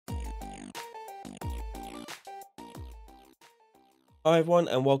Hi everyone,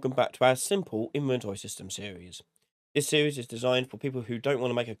 and welcome back to our simple inventory system series. This series is designed for people who don't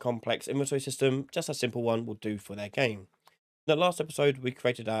want to make a complex inventory system, just a simple one will do for their game. In the last episode, we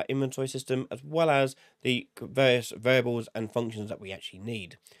created our inventory system as well as the various variables and functions that we actually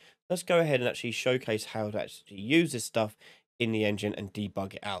need. Let's go ahead and actually showcase how to actually use this stuff in the engine and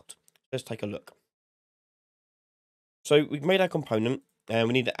debug it out. Let's take a look. So we've made our component and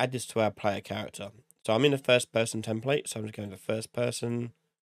we need to add this to our player character. So I'm in the first person template, so I'm just going to first person.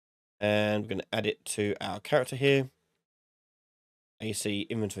 And we're going to add it to our character here. AC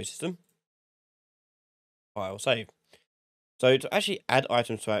inventory system. File save. So to actually add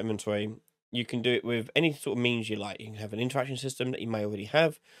items to our inventory, you can do it with any sort of means you like. You can have an interaction system that you may already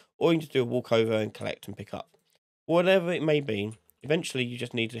have, or you can just do a walkover and collect and pick up. Whatever it may be, eventually you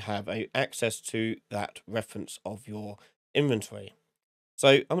just need to have access to that reference of your inventory. So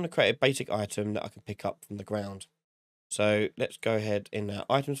I'm going to create a basic item that I can pick up from the ground. So let's go ahead in our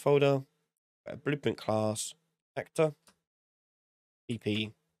items folder, a blueprint class, actor,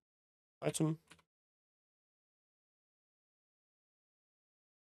 PP item.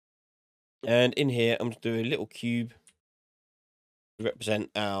 And in here, I'm just doing a little cube to represent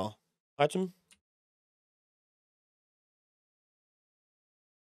our item.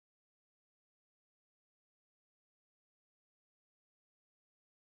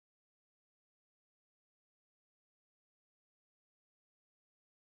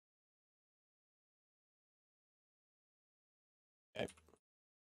 Okay.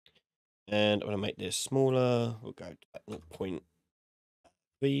 And I'm going to make this smaller. We'll go to 0.3,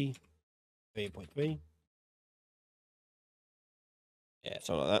 3.3. Yeah,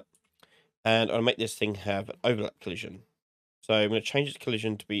 something like that. And I'll make this thing have an overlap collision. So I'm going to change its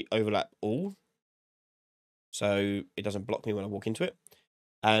collision to be overlap all. So it doesn't block me when I walk into it.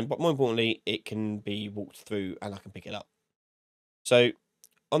 But more importantly, it can be walked through and I can pick it up. So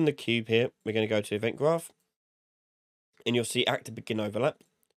on the cube here, we're going to go to event graph. And you'll see actor begin overlap.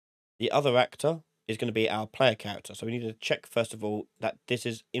 The other actor is going to be our player character. So we need to check, first of all, that this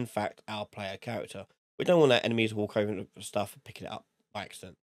is, in fact, our player character. We don't want our enemies to walk over stuff and pick it up by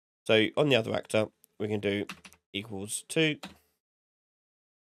accident. So on the other actor, we can do equals to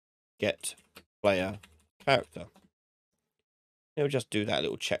get player character. We'll just do that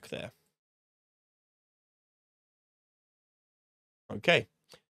little check there. Okay.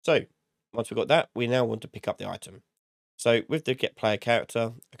 So once we've got that, we now want to pick up the item. So with the get player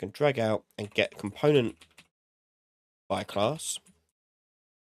character, I can drag out and get component by class.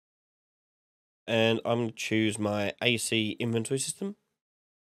 And I'm going to choose my AC inventory system.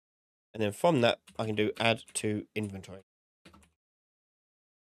 And then from that, I can do add to inventory.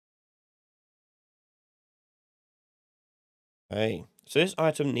 Okay, so this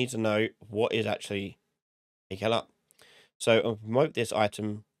item needs to know what is actually picking up. So I'll promote this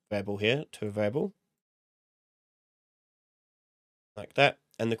item variable here to a variable like that,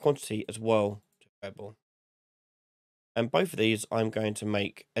 and the quantity as well to a variable. And both of these I'm going to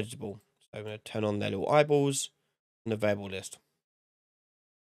make editable. So I'm going to turn on their little eyeballs in the variable list.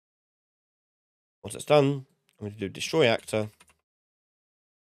 Once it's done, I'm going to do destroy actor,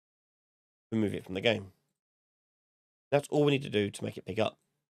 remove it from the game. That's all we need to do to make it pick up.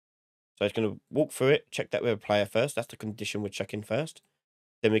 So it's going to walk through it, check that we're a player first. That's the condition we're checking first.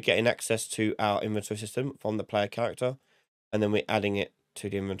 Then we're getting access to our inventory system from the player character, and then we're adding it to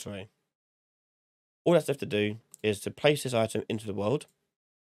the inventory. All that's left to do is to place this item into the world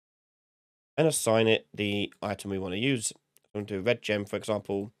and assign it the item we want to use. I'm going to do red gem, for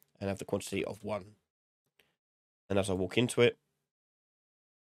example, and have the quantity of 1. And as I walk into it,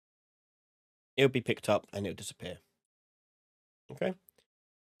 it'll be picked up and it'll disappear. Okay.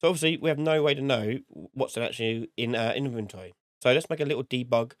 So obviously we have no way to know what's actually in our inventory. So let's make a little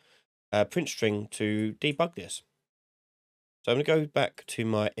debug print string to debug this. So I'm going to go back to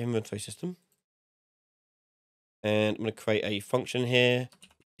my inventory system. And I'm going to create a function here,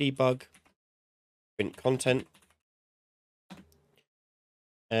 debug, print content.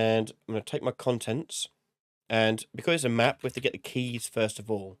 And I'm going to take my contents. And because it's a map, we have to get the keys first of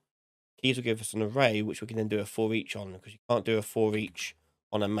all. Keys will give us an array, which we can then do a for each on, because you can't do a for each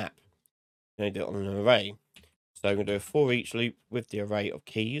on a map. You only do it on an array. So I'm going to do a for each loop with the array of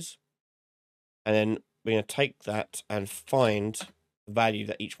keys. And then we're going to take that and find the value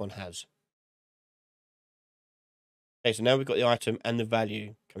that each one has. Okay, so now we've got the item and the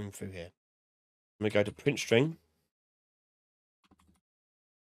value coming through here. I'm going to go to print string.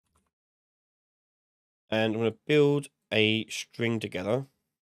 And I'm going to build a string together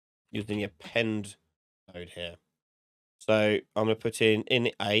using the append node here. So I'm going to put in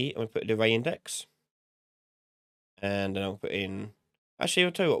A, I'm going to put the array index. And then I'll put in Actually,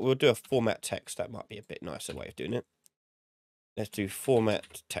 I'll tell you what, we'll do a format text. That might be a bit nicer way of doing it. Let's do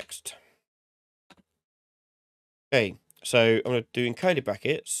format text. Okay, so I'm going to do in curly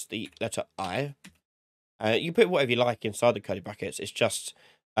brackets the letter I. You can put whatever you like inside the curly brackets. It's just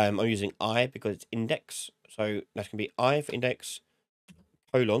I'm using I because it's index. So that's going to be I for index,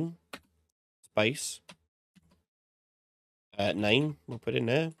 colon, space, name, we'll put in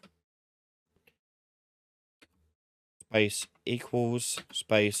there, space, equals,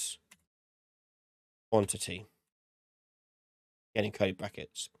 space, quantity. Again in curly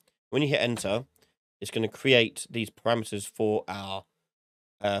brackets. When you hit enter, it's going to create these parameters for our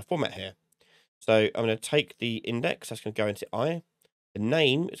format here. So I'm going to take the index, that's going to go into I. The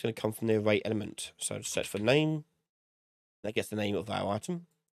name is going to come from the array element. So search for name, that gets the name of our item.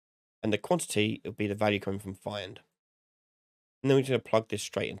 And the quantity will be the value coming from find. And then we're going to plug this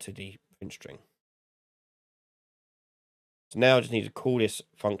straight into the print string. So now I just need to call this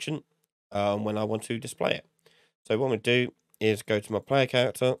function when I want to display it. So what I'm going to do is go to my player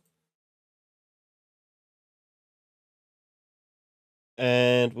character.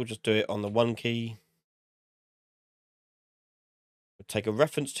 And we'll just do it on the 1 key. We'll take a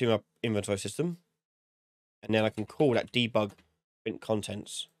reference to my inventory system. And then I can call that debug print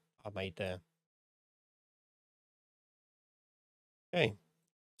contents I made there. Okay.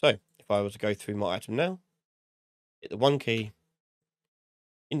 So if I was to go through my item now, hit the 1 key,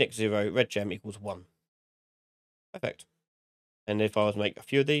 index 0, red gem equals 1. Perfect. And if I was to make a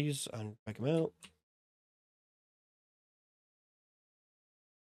few of these and break them out.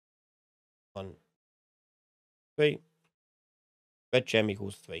 1, 3. Red gem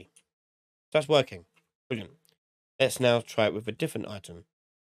equals 3. So that's working. Brilliant. Let's now try it with a different item.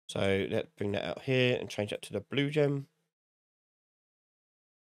 So let's bring that out here and change that to the blue gem.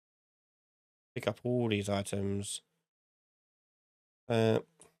 Pick up all these items. And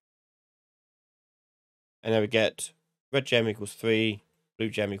then we get red gem equals 3, blue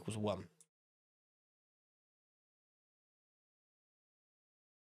gem equals 1.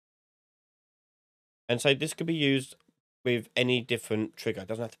 And so this could be used with any different trigger. It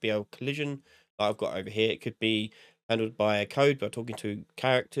doesn't have to be a collision like I've got over here. It could be handled by a code by talking to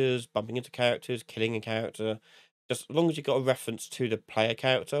characters, bumping into characters, killing a character. Just as long as you've got a reference to the player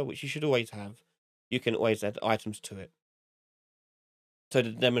character, which you should always have, you can always add items to it. So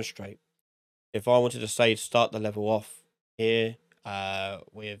to demonstrate, if I wanted to say start the level off here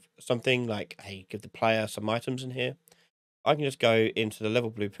with something like, hey, give the player some items in here, I can just go into the level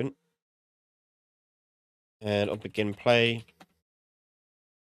blueprint and on begin play,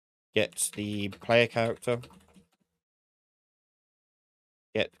 get the player character,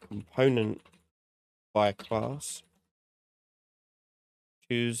 get component by class,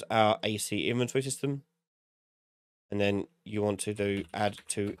 choose our AC inventory system, and then you want to do add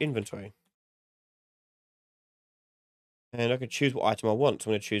to inventory. And I can choose what item I want. So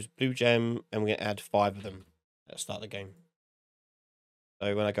I'm going to choose blue gem, and we're going to add 5 of them. Let's start the game.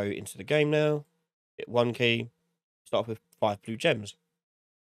 So when I go into the game now, hit 1 key, start off with 5 blue gems.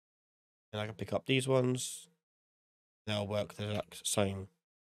 And I can pick up these ones. They'll work the exact same.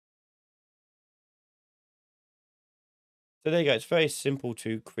 So there you go. It's very simple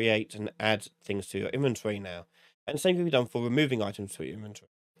to create and add things to your inventory now. And the same can be done for removing items to your inventory.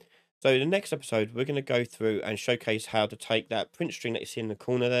 So in the next episode, we're going to go through and showcase how to take that print string that you see in the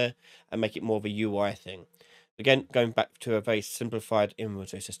corner there and make it more of a UI thing. Again, going back to a very simplified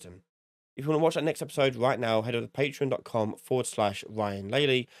inventory system. If you want to watch that next episode right now, head over to patreon.com/Ryan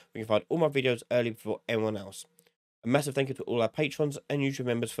Laley, where you can find all my videos early before anyone else. A massive thank you to all our patrons and YouTube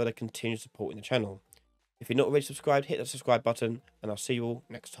members for their continued support in the channel. If you're not already subscribed, hit the subscribe button, and I'll see you all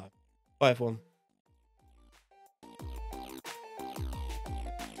next time. Bye, everyone.